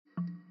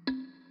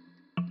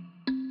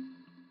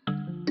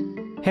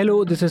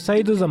Hello, this is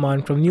Saidu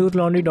Zaman from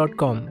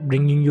newslaundry.com,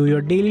 bringing you your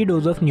daily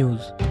dose of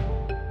news.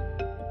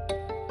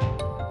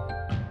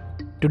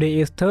 Today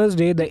is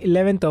Thursday, the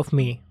 11th of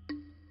May.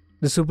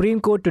 The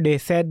Supreme Court today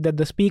said that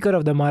the Speaker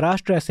of the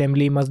Maharashtra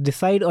Assembly must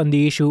decide on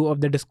the issue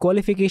of the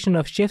disqualification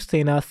of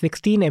Sena's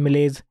 16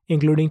 MLAs,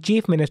 including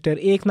Chief Minister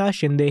Eknath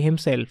Shinde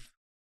himself.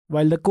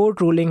 While the court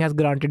ruling has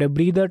granted a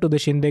breather to the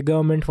Shinde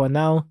government for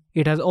now,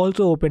 it has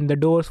also opened the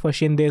doors for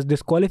Shinde's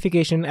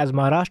disqualification as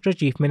Maharashtra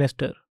Chief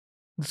Minister.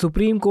 The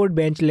Supreme Court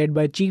bench led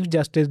by Chief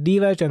Justice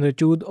D.Y.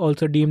 Chandrachud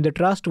also deemed the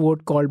trust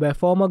vote called by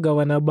former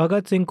Governor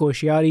Bhagat Singh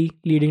Koshyari,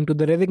 leading to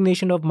the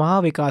resignation of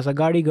Mahavikas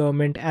Aghadi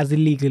government, as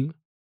illegal.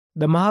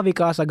 The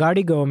Mahavikas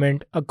Aghadi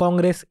government, a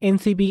Congress,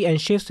 NCP and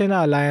Shiv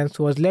Sena alliance,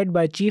 was led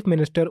by Chief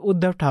Minister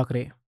Uddhav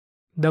Thackeray.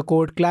 The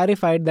court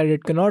clarified that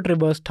it cannot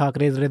reverse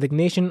Thackeray's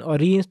resignation or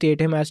reinstate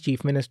him as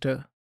Chief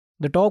Minister.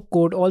 The top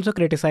court also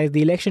criticized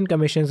the Election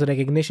Commission's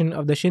recognition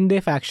of the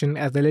Shinde faction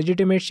as the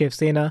legitimate Shiv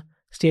Sena,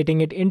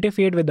 stating it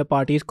interfered with the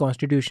party's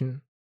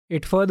constitution.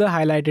 It further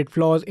highlighted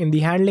flaws in the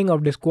handling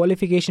of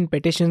disqualification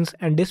petitions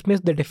and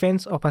dismissed the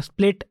defense of a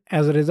split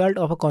as a result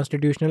of a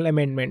constitutional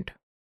amendment.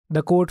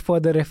 The court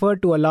further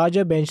referred to a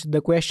larger bench the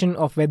question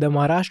of whether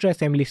Maharashtra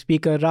Assembly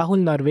Speaker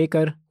Rahul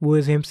Narvekar, who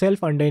is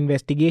himself under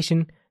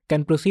investigation,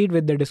 can proceed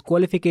with the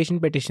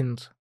disqualification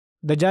petitions.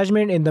 The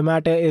judgment in the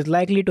matter is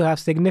likely to have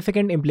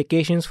significant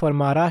implications for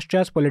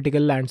Maharashtra's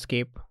political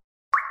landscape.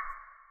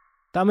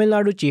 Tamil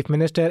Nadu Chief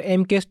Minister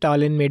M.K.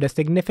 Stalin made a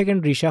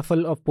significant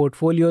reshuffle of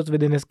portfolios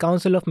within his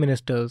Council of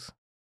Ministers.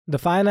 The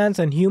Finance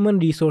and Human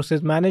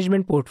Resources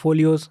Management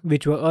portfolios,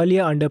 which were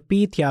earlier under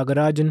P.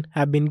 Thiagarajan,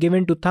 have been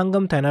given to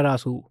Thangam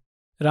Thanarasu.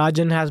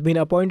 Rajan has been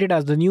appointed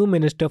as the new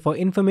Minister for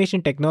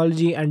Information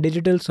Technology and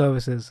Digital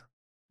Services.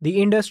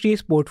 The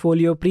industries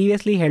portfolio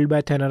previously held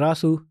by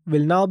Thanarasu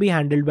will now be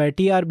handled by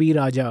T.R.B.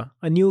 Raja,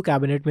 a new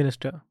cabinet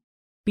minister.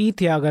 P.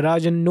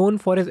 Thiagarajan, known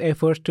for his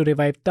efforts to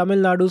revive Tamil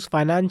Nadu's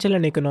financial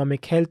and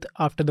economic health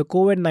after the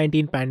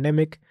COVID-19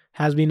 pandemic,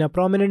 has been a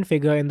prominent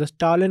figure in the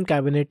Stalin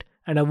cabinet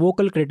and a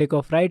vocal critic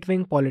of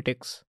right-wing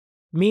politics.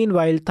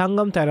 Meanwhile,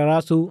 Thangam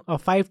Thanarasu, a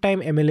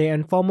five-time MLA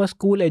and former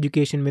school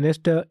education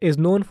minister, is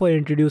known for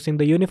introducing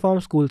the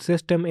uniform school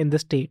system in the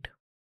state.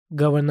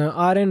 Governor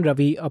R.N.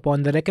 Ravi,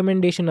 upon the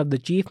recommendation of the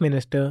Chief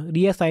Minister,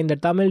 reassigned the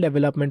Tamil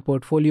Development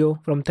portfolio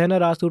from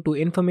Thanarasu to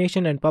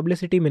Information and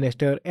Publicity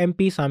Minister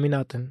M.P.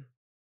 Saminathan.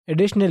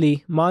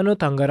 Additionally, Mano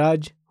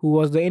Thangaraj, who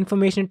was the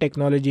Information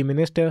Technology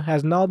Minister,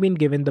 has now been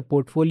given the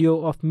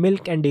portfolio of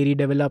Milk and Dairy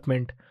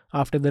Development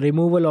after the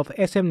removal of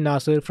S.M.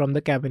 Nasir from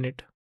the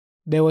cabinet.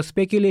 There was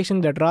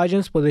speculation that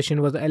Rajan's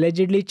position was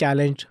allegedly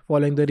challenged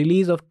following the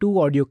release of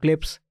two audio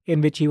clips in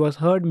which he was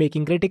heard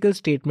making critical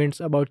statements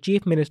about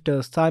Chief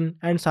Minister's son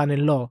and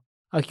son-in-law,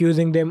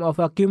 accusing them of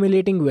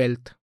accumulating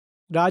wealth.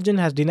 Rajan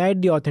has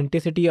denied the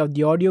authenticity of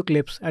the audio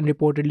clips and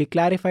reportedly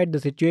clarified the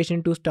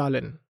situation to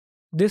Stalin.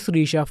 This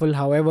reshuffle,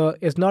 however,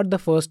 is not the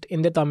first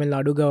in the Tamil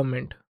Nadu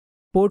government.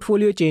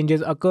 Portfolio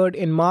changes occurred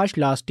in March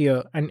last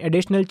year, and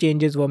additional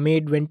changes were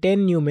made when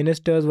 10 new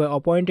ministers were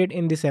appointed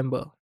in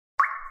December.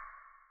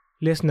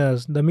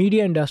 Listeners, the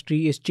media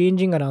industry is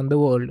changing around the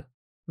world.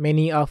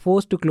 Many are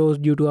forced to close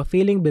due to a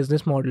failing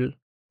business model,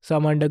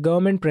 some under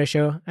government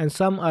pressure, and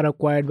some are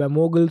acquired by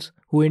moguls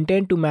who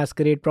intend to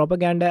masquerade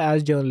propaganda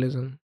as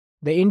journalism.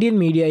 The Indian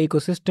media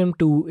ecosystem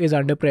too is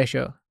under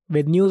pressure,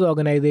 with news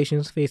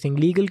organizations facing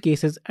legal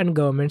cases and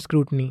government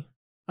scrutiny.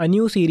 A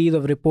new series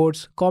of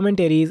reports,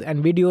 commentaries,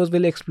 and videos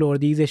will explore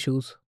these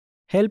issues.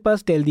 Help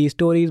us tell these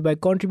stories by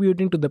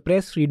contributing to the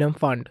Press Freedom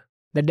Fund.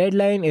 The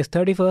deadline is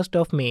 31st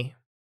of May.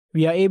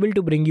 We are able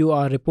to bring you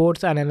our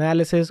reports and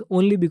analysis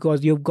only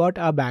because you've got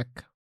our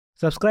back.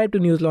 Subscribe to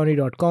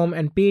newslaundry.com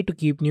and pay to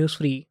keep news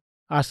free.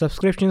 Our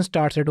subscription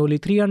starts at only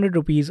 300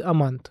 rupees a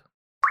month.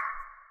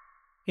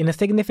 In a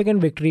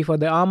significant victory for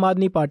the Aam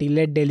Aadmi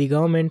Party-led Delhi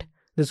government,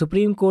 the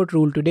Supreme Court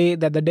ruled today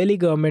that the Delhi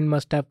government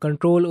must have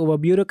control over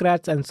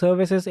bureaucrats and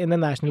services in the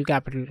national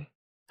capital.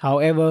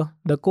 However,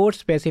 the court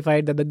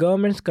specified that the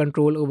government's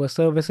control over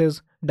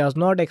services does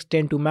not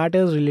extend to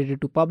matters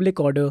related to public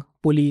order,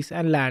 police,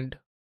 and land.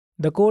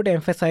 The court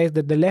emphasized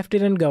that the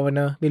Lieutenant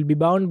Governor will be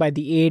bound by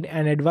the aid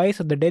and advice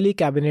of the Delhi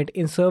cabinet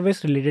in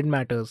service-related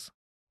matters.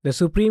 The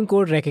Supreme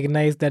Court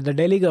recognized that the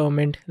Delhi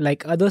government,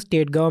 like other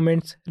state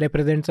governments,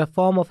 represents a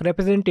form of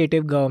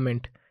representative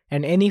government,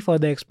 and any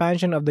further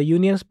expansion of the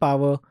union's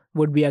power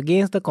would be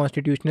against the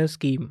constitutional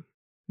scheme.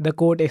 The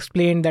court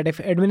explained that if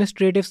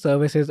administrative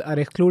services are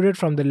excluded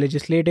from the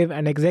legislative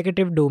and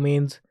executive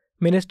domains,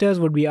 ministers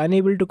would be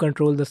unable to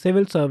control the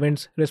civil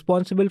servants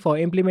responsible for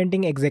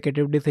implementing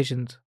executive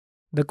decisions.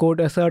 The court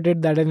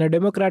asserted that in a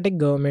democratic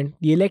government,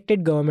 the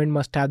elected government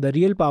must have the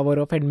real power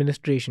of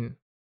administration.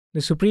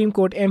 The Supreme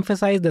Court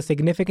emphasized the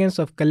significance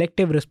of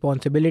collective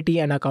responsibility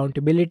and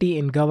accountability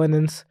in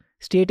governance,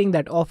 stating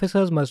that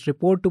officers must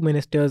report to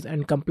ministers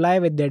and comply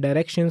with their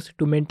directions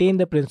to maintain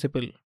the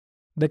principle.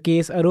 The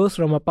case arose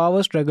from a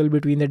power struggle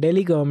between the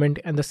Delhi government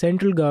and the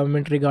central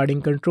government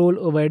regarding control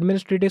over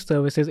administrative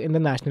services in the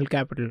national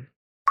capital.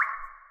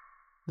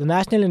 The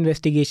National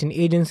Investigation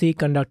Agency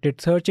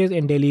conducted searches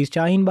in Delhi's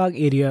Shaheen Bagh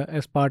area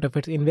as part of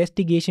its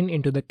investigation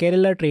into the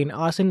Kerala train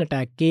arson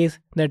attack case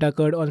that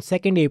occurred on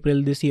 2nd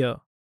April this year.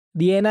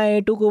 The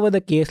NIA took over the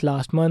case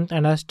last month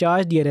and has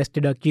charged the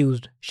arrested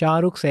accused,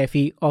 Shahrukh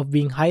Saifi, of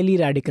being highly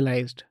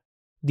radicalized.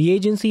 The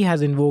agency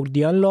has invoked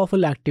the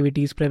Unlawful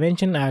Activities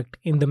Prevention Act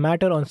in the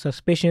matter on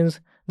suspicions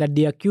that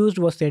the accused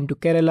was sent to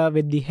Kerala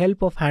with the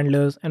help of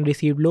handlers and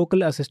received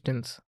local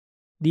assistance.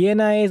 The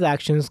NIA's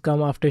actions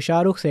come after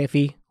Shahrukh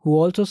Saifi, who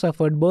also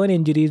suffered burn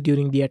injuries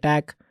during the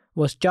attack,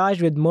 was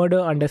charged with murder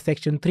under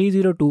Section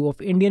 302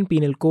 of Indian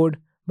Penal Code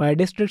by a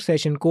district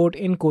session court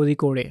in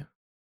Kozhikode.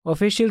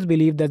 Officials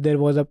believe that there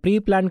was a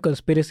pre-planned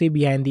conspiracy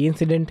behind the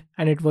incident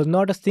and it was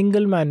not a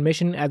single-man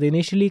mission as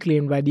initially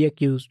claimed by the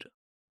accused.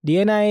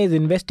 The NIA is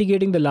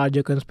investigating the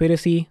larger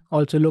conspiracy,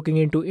 also looking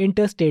into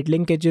interstate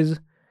linkages,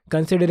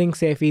 considering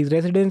Saifi's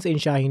residence in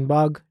Shaheen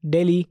Bagh,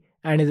 Delhi,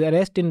 and his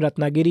arrest in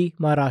Ratnagiri,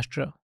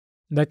 Maharashtra.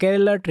 The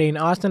Kerala train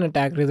arson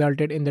attack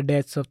resulted in the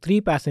deaths of 3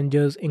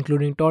 passengers,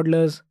 including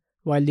toddlers,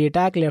 while the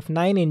attack left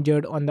 9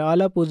 injured on the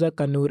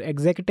Alappuzha-Kannur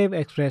Executive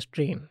Express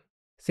train.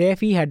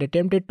 Saifi had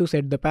attempted to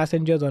set the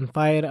passengers on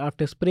fire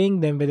after spraying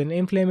them with an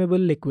inflammable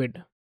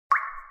liquid.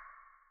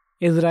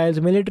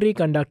 Israel's military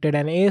conducted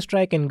an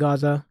airstrike in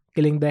Gaza,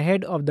 killing the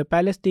head of the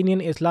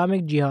Palestinian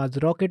Islamic Jihad's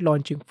rocket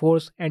launching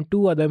force and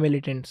 2 other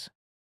militants.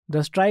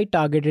 The strike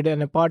targeted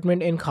an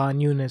apartment in Khan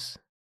Yunis.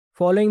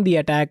 Following the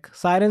attack,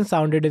 sirens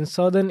sounded in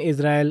southern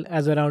Israel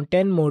as around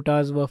 10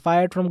 mortars were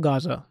fired from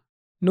Gaza.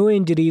 No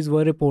injuries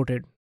were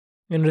reported.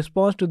 In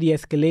response to the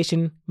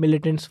escalation,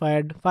 militants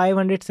fired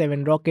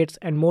 507 rockets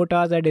and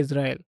mortars at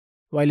Israel,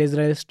 while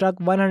Israel struck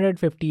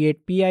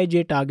 158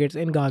 PIJ targets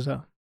in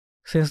Gaza.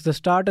 Since the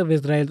start of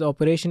Israel's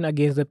operation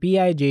against the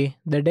PIJ,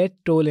 the death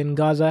toll in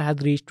Gaza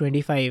has reached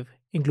 25,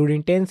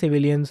 including 10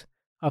 civilians,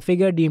 a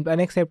figure deemed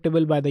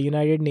unacceptable by the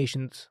United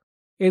Nations.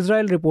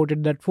 Israel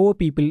reported that 4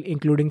 people,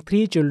 including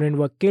 3 children,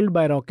 were killed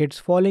by rockets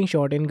falling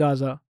short in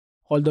Gaza,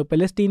 although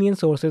Palestinian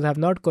sources have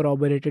not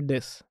corroborated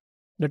this.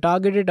 The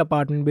targeted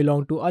apartment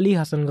belonged to Ali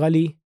Hassan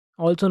Ghali,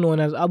 also known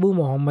as Abu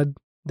Muhammad,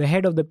 the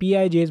head of the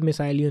PIJ's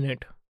missile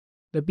unit.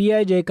 The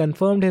PIJ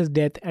confirmed his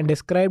death and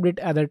described it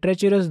as a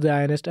treacherous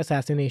Zionist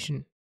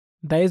assassination.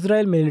 The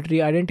Israel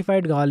military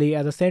identified Ghali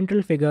as a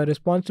central figure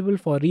responsible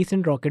for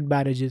recent rocket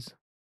barrages.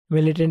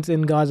 Militants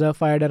in Gaza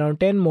fired around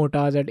 10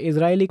 mortars at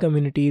Israeli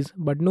communities,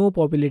 but no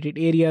populated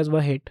areas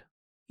were hit.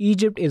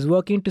 Egypt is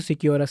working to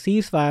secure a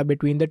ceasefire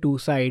between the two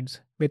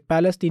sides, with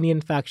Palestinian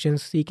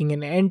factions seeking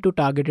an end to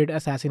targeted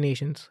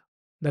assassinations.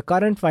 The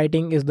current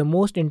fighting is the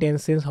most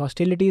intense since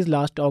hostilities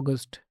last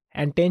August,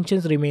 and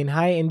tensions remain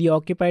high in the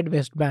occupied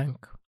West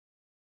Bank.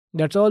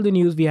 That's all the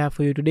news we have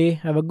for you today.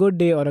 Have a good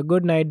day or a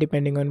good night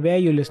depending on where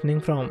you're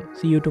listening from.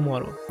 See you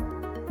tomorrow.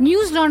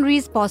 News Laundry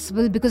is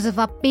possible because of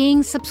our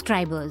paying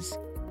subscribers.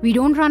 We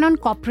don't run on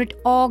corporate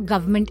or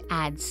government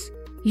ads.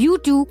 You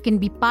too can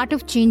be part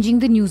of changing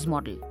the news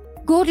model.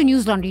 Go to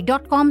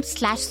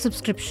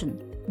newslaundry.com/subscription.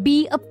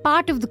 Be a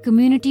part of the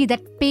community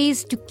that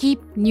pays to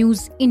keep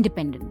news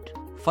independent.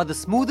 For the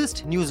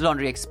smoothest News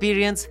Laundry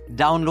experience,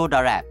 download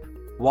our app.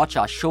 Watch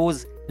our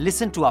shows,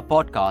 listen to our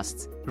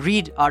podcasts,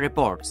 read our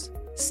reports.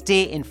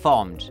 Stay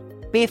informed.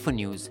 Pay for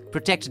news,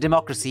 protect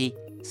democracy,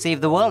 save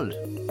the world.